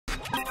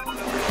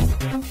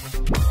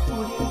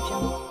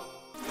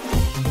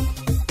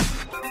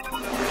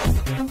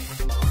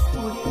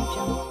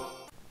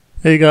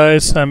Hey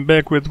guys, I'm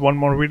back with one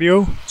more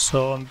video.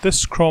 So on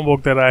this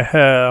Chromebook that I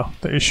have,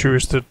 the issue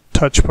is the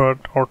touchpad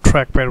or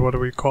trackpad,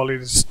 whatever we call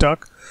it, is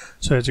stuck.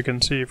 So as you can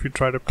see, if you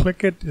try to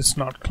click it, it's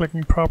not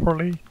clicking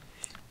properly.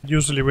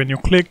 Usually when you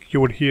click,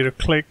 you would hear a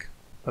click,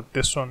 but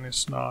this one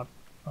is not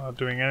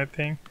doing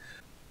anything.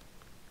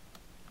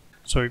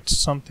 So it's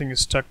something is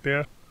stuck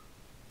there.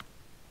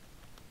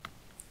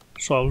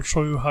 So I'll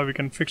show you how we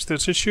can fix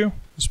this issue.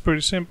 It's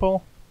pretty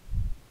simple.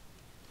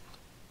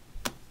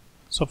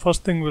 So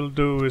first thing we'll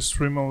do is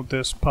remove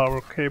this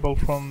power cable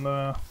from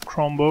the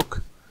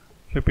Chromebook,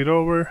 flip it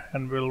over,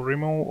 and we'll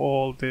remove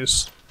all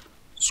this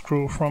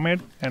screw from it.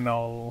 And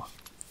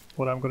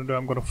what I'm going to do,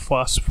 I'm going to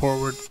fast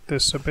forward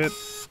this a bit.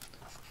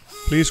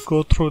 Please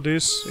go through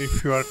this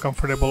if you are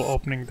comfortable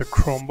opening the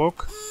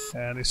Chromebook,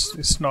 and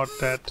it's not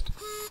that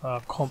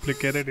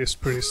complicated. It's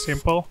pretty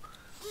simple,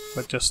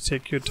 but just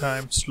take your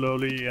time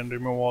slowly and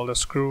remove all the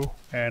screw,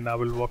 and I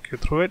will walk you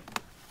through it.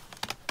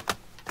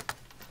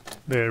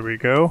 There we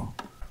go.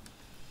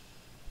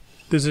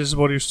 This is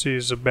what you see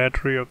is the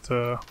battery of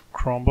the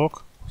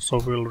Chromebook. So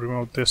we'll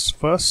remove this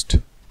first.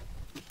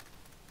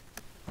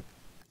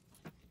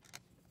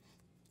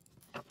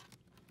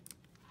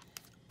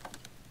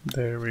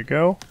 There we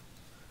go.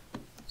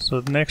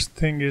 So the next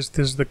thing is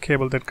this is the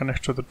cable that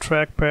connects to the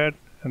trackpad,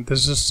 and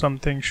this is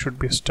something should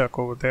be stuck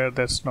over there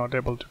that's not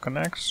able to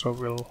connect. So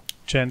we'll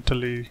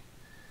gently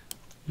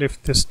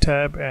lift this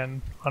tab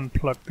and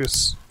unplug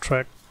this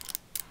track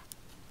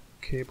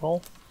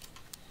cable.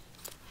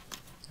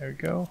 There we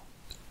go.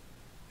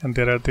 And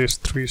there are these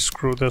 3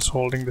 screws that's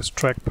holding this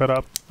trackpad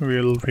up.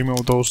 We'll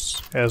remove those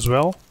as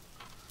well.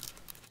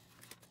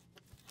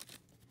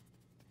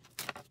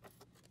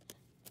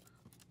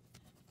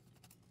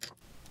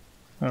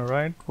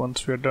 Alright,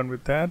 once we are done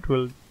with that,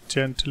 we'll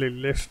gently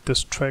lift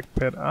this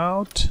trackpad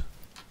out.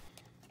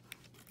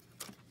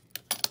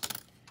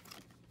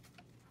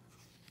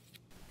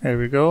 There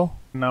we go.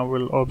 Now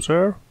we'll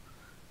observe.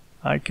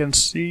 I can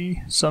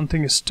see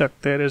something is stuck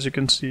there. As you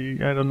can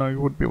see, I don't know,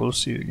 you would be able to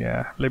see it.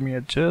 Yeah, let me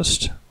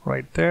adjust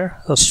right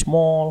there. A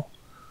small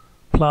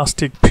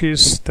plastic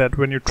piece that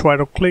when you try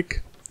to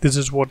click, this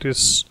is what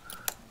is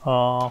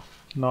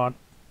not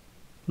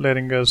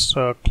letting us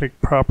click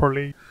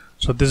properly.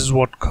 So this is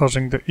what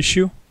causing the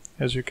issue,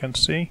 as you can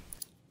see.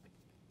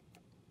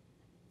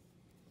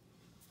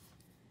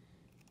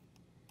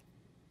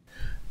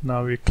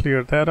 Now we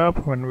clear that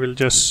up, and we'll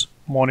just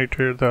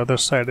monitor the other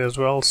side as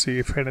well, see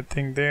if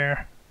anything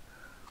there.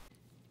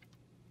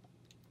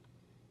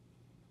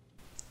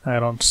 I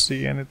don't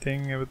see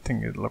anything,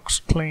 everything it looks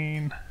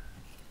clean.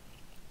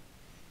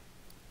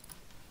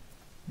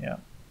 Yeah,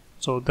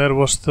 so that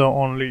was the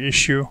only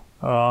issue.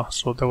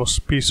 So there was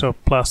a piece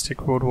of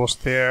plastic wood was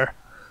there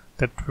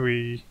that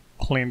we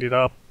cleaned it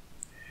up,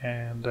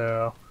 and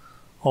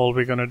all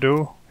we're gonna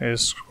do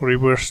is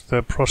reverse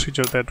the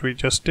procedure that we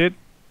just did.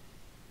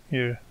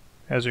 Here,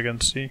 as you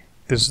can see,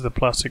 this is the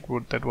plastic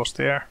wood that was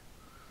there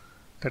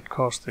that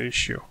caused the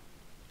issue.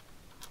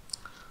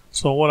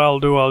 So what I'll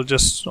do,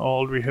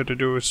 all we have to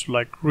do is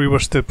like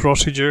reverse the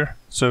procedure.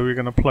 So we're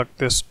gonna plug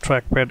this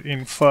trackpad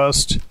in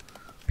first,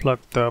 plug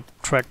the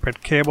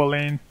trackpad cable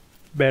in,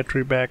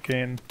 battery back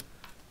in,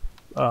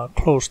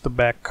 close the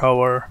back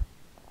cover,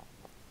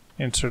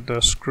 insert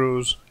the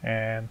screws,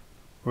 and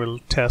we'll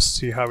test,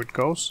 see how it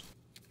goes.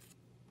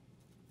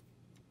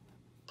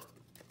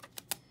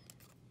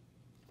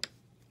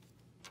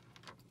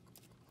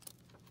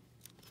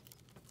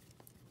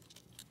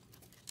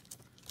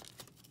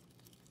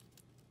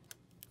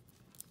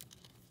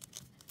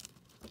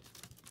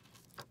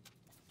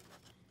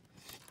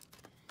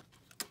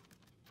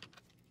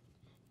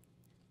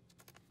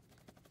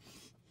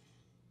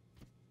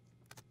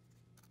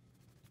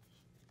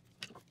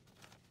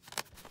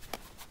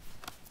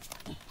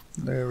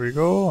 There we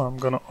go. I'm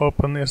gonna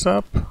open this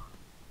up.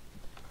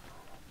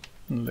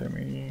 Let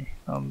me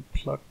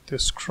unplug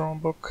this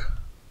Chromebook.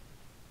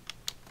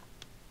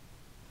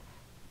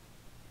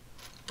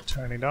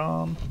 Turn it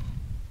on.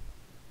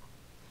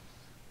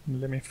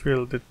 Let me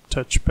feel the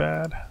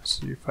touchpad.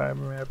 See if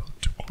I'm able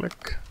to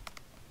click.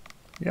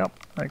 Yep,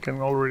 I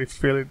can already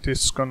feel it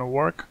is gonna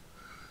work.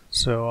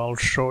 So I'll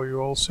show you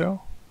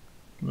also.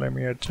 Let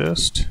me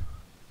adjust.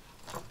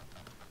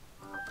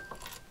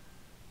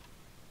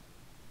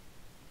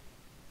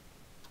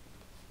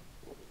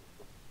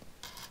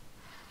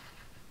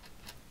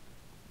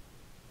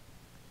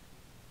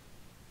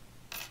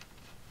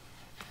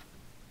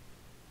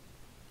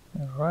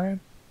 Alright,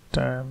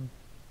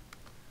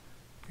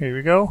 here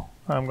we go.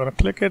 I'm gonna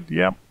click it.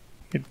 Yep,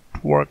 it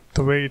worked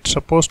the way it's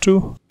supposed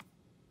to.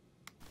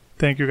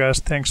 Thank you guys,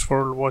 thanks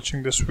for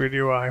watching this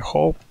video. I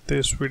hope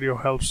this video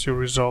helps you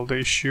resolve the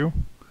issue.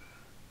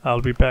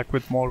 I'll be back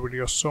with more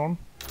videos soon.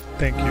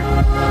 Thank you.